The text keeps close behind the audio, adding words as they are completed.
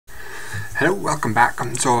Hello, welcome back.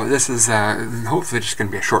 So this is hopefully just going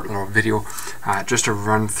to be a short little video just to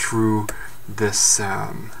run through this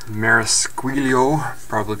Marascuillo,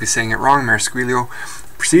 probably be saying it wrong, Marascuillo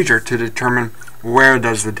procedure to determine where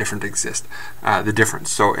does the difference exist, the difference.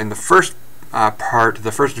 So in the first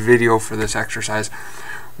the first video for this exercise,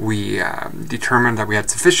 we determined that we had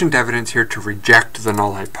sufficient evidence here to reject the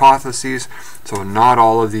null hypotheses. So not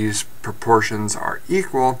all of these proportions are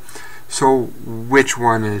equal. So which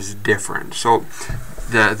one is different? So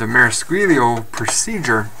the Marascuillo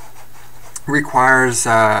procedure requires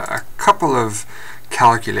a couple of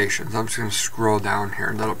calculations. I'm just going to scroll down here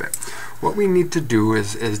a little bit. What we need to do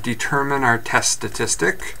is determine our test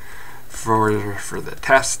statistic for the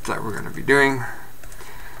test that we're going to be doing.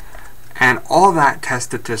 And all that test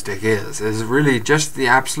statistic is really just the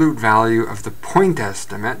absolute value of the point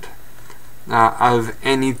estimate of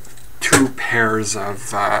any two pairs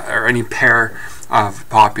of, or any pair of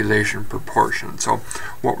population proportions. So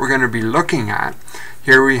what we're going to be looking at,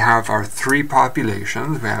 here we have our three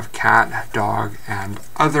populations. We have cat, dog, and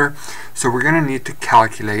other. So we're going to need to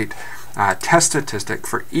calculate a test statistic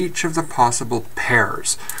for each of the possible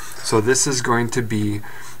pairs. So this is going to be,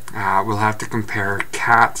 we'll have to compare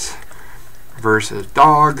cat versus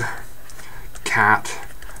dog, cat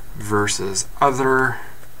versus other,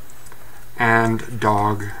 and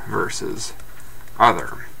dog versus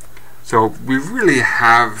other. So we really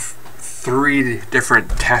have three different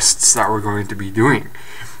tests that we're going to be doing.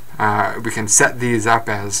 We can set these up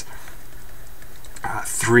as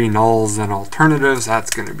three nulls and alternatives. That's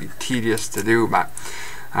going to be tedious to do, but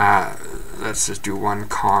let's just do one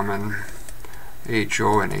common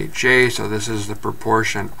HO and HA. So this is the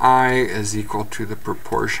proportion I is equal to the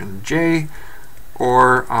proportion J,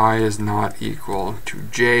 or I is not equal to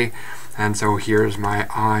J. And so here's my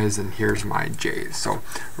I's and here's my J's. So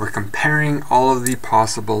we're comparing all of the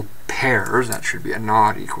possible pairs, that should be a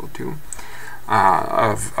not equal to,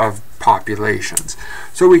 of populations.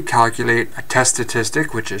 So we calculate a test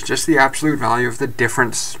statistic, which is just the absolute value of the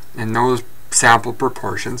difference in those sample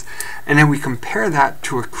proportions, and then we compare that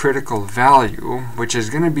to a critical value, which is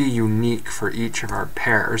going to be unique for each of our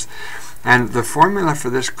pairs. And the formula for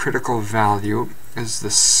this critical value is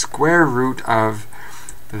the square root of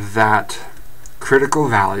that critical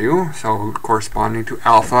value, so corresponding to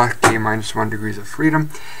alpha, k minus 1 degrees of freedom,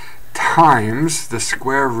 times the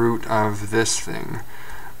square root of this thing,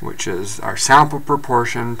 which is our sample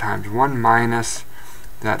proportion times 1 minus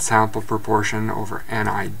that sample proportion over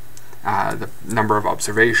ni, the number of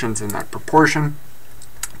observations in that proportion,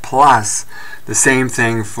 plus the same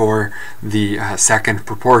thing for the second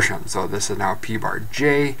proportion. So this is now p bar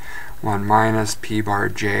j, 1 minus p bar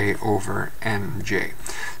j over nj.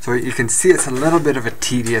 So you can see it's a little bit of a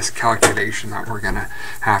tedious calculation that we're going to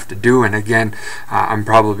have to do. And again, I'm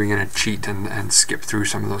probably going to cheat and skip through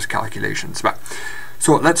some of those calculations.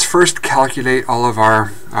 So let's first calculate all of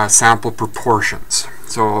our sample proportions.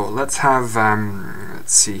 So let's have,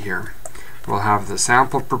 let's see here. We'll have the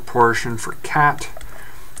sample proportion for cat,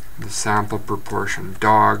 the sample proportion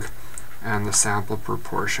dog, and the sample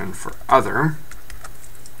proportion for other.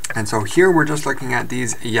 And so here we're just looking at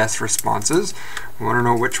these yes responses. We want to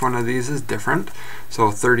know which one of these is different.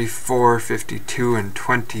 So 34, 52, and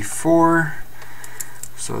 24.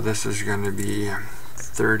 So this is going to be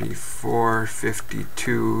 34,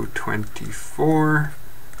 52, 24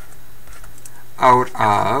 out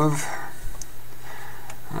of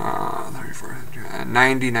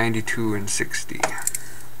 90, 92, and 60.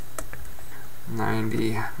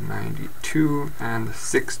 90, 92, and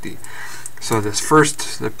 60. So this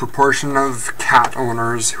first, the proportion of cat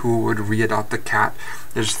owners who would re-adopt the cat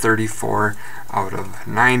is 34 out of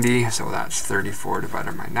 90. So that's 34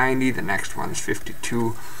 divided by 90. The next one is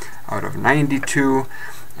 52 out of 92.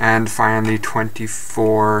 And finally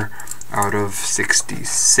 24 out of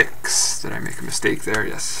 66. Did I make a mistake there?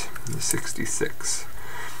 Yes, the 66.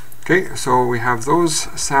 Okay, so we have those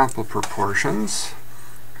sample proportions.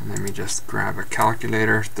 And let me just grab a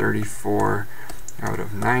calculator. 34 out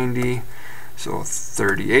of 90. So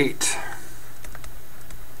 38.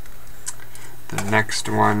 The next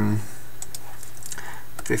one,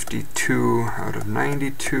 52 out of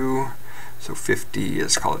 92. So 50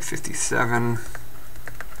 is, call it 57.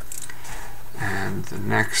 And the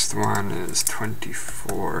next one is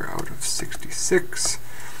 24 out of 66.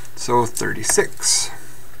 So 36.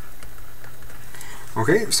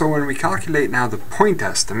 Okay, so when we calculate now the point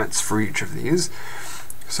estimates for each of these,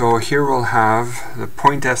 so here we'll have the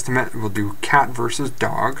point estimate, we'll do cat versus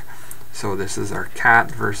dog. So this is our cat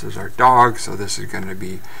versus our dog, so this is going to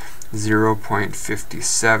be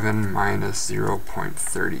 0.57 minus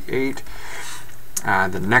 0.38.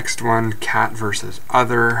 The next one, cat versus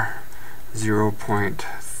other,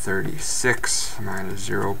 0.36 minus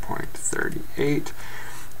 0.38.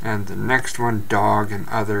 And the next one, dog and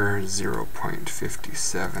other, 0.57,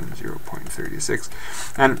 0.36.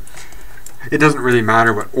 And it doesn't really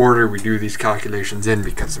matter what order we do these calculations in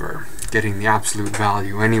because we're getting the absolute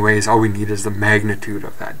value anyways. All we need is the magnitude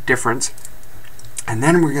of that difference. And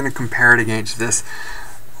then we're going to compare it against this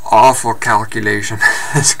awful calculation,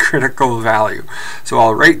 this critical value. So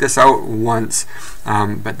I'll write this out once,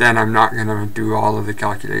 but then I'm not going to do all of the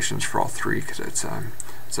calculations for all three because it's an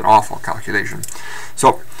awful calculation.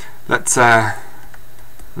 So let's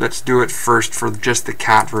do it first for just the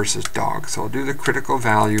cat versus dog. So I'll do the critical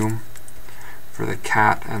value for the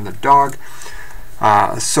cat and the dog.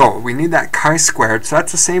 So we need that chi-squared, so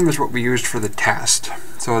that's the same as what we used for the test.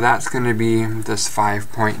 So that's going to be this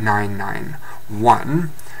 5.991.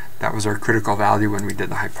 That was our critical value when we did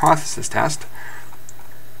the hypothesis test.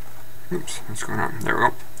 Oops, what's going on? There we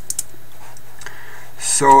go.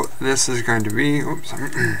 So this is going to be, oops,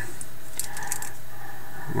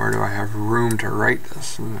 where do I have room to write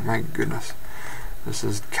this? My goodness. This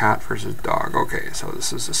is cat versus dog. Okay, so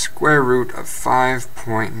this is the square root of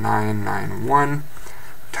 5.991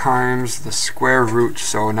 times the square root.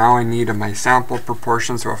 So now I need my sample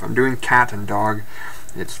proportion. So if I'm doing cat and dog,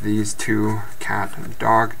 it's these two, cat and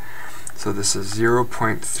dog. So this is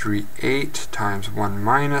 0.38 times 1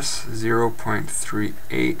 minus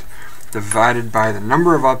 0.38 divided by the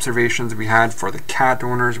number of observations we had for the cat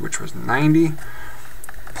owners, which was 90,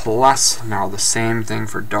 plus now the same thing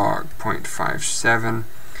for dog, 0.57,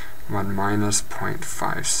 1 minus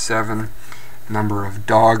 0.57. Number of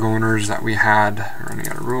dog owners that we had, running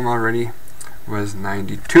out of room already, was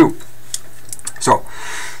 92. So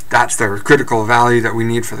that's the critical value that we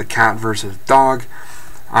need for the cat versus dog.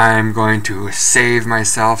 I'm going to save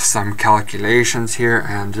myself some calculations here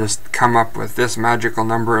and just come up with this magical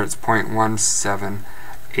number. It's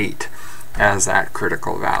 0.178 as that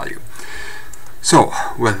critical value. So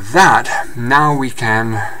with that, now we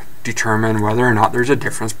can determine whether or not there's a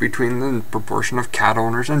difference between the proportion of cat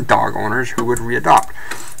owners and dog owners who would readopt.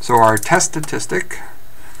 So our test statistic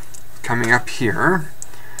coming up here,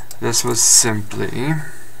 this was simply,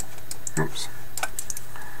 oops,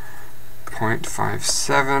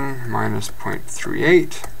 0.57 minus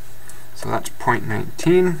 0.38, so that's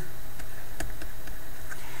 0.19.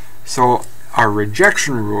 So our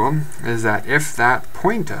rejection rule is that if that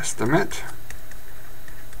point estimate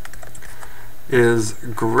is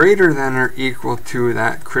greater than or equal to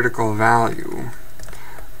that critical value,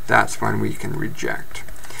 that's when we can reject.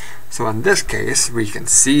 So in this case, we can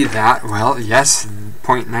see that, well, yes,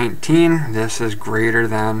 0.19, this is greater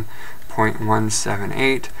than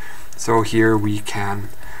 0.178. So here we can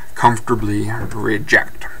comfortably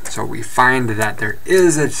reject. So we find that there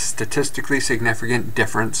is a statistically significant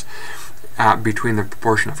difference between the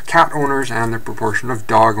proportion of cat owners and the proportion of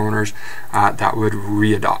dog owners that would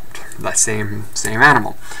readopt the same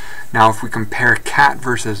animal. Now if we compare cat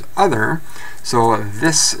versus other, so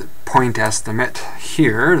this point estimate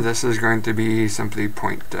here, this is going to be simply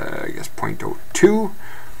 0.02.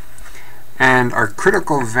 And our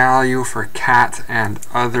critical value for cat and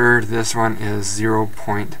other, this one is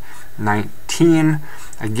 0.19.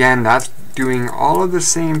 Again, that's doing all of the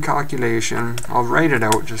same calculation. I'll write it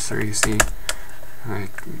out just so you see. My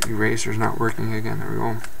eraser's not working again. There we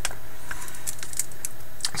go.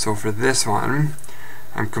 So for this one,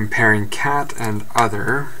 I'm comparing cat and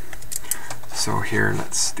other. So here,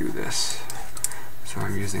 let's do this. So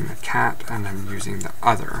I'm using the cat and I'm using the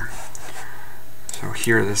other. So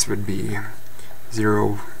here this would be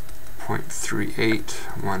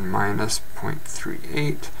 0.38, 1 minus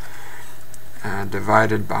 0.38,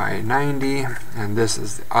 divided by 90, and this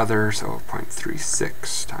is the other, so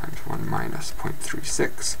 0.36 times 1 minus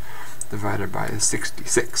 0.36 divided by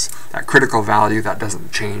 66. That critical value, that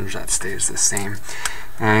doesn't change, that stays the same.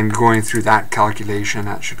 And going through that calculation,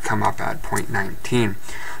 that should come up at 0.19.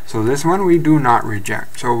 So this one we do not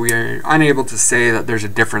reject. So we are unable to say that there's a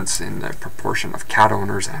difference in the proportion of cat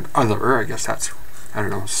owners and other. I guess that's, I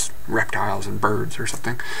don't know, reptiles and birds or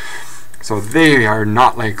something. So they are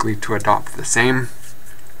not likely to adopt the same.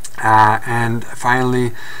 And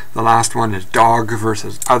finally, the last one is dog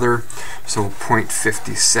versus other. So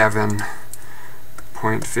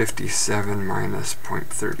 0.57 minus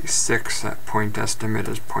 0.36, that point estimate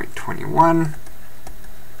is 0.21.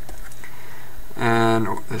 And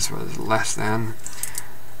this was less than.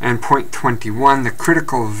 And 0.21, the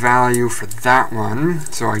critical value for that one.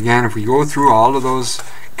 So again, if we go through all of those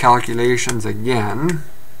calculations again,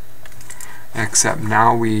 except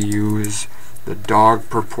now we use the dog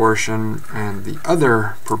proportion and the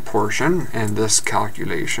other proportion in this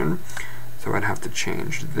calculation. So I'd have to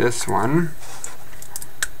change this one,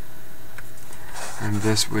 and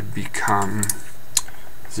this would become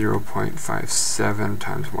 0.57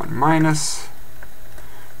 times 1 minus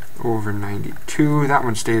over 92. That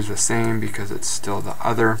one stays the same because it's still the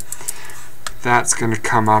other. That's going to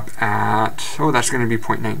come up at, oh, that's going to be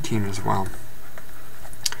 0.19 as well.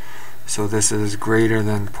 So this is greater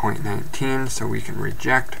than 0.19, so we can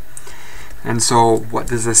reject. And so what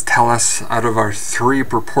does this tell us out of our three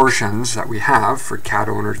proportions that we have for cat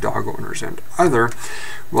owners, dog owners, and other?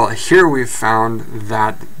 Well, here we've found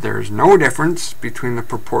that there's no difference between the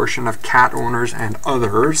proportion of cat owners and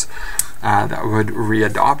others that would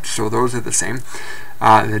readopt, so those are the same.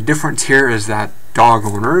 The difference here is that dog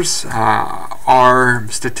owners are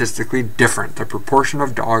statistically different. The proportion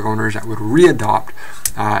of dog owners that would readopt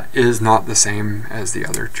is not the same as the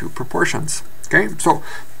other two proportions. Okay, so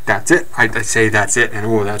that's it. I say that's it, and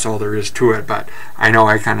oh, that's all there is to it, but I know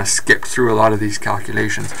I kind of skipped through a lot of these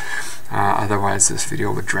calculations. Otherwise, this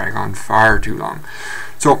video would drag on far too long.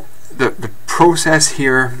 So the process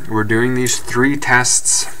here, we're doing these three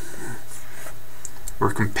tests.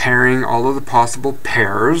 We're comparing all of the possible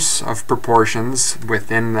pairs of proportions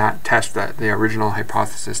within that test, that the original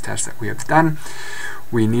hypothesis test that we have done.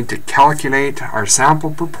 We need to calculate our sample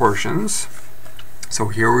proportions. So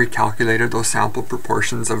here we calculated those sample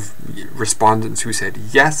proportions of respondents who said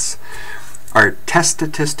yes. Our test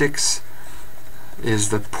statistics is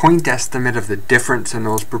the point estimate of the difference in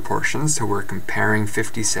those proportions. So we're comparing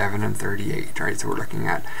 57 and 38, right? So we're looking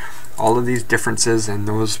at all of these differences in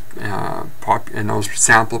those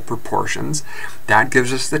sample proportions. That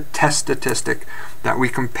gives us the test statistic that we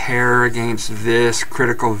compare against this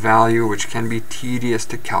critical value, which can be tedious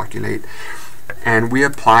to calculate. And we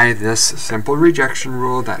apply this simple rejection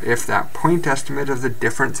rule that if that point estimate of the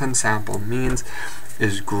difference in sample means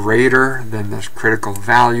is greater than this critical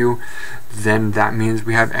value, then that means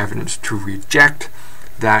we have evidence to reject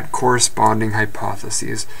that corresponding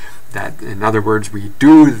hypothesis. That, in other words, we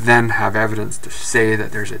do then have evidence to say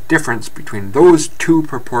that there's a difference between those two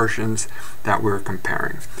proportions that we're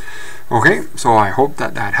comparing. Okay, so I hope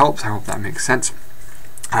that that helps. I hope that makes sense.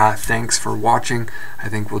 Thanks for watching. I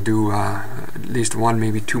think we'll do at least one,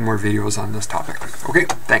 maybe two more videos on this topic. Okay,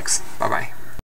 thanks. Bye-bye.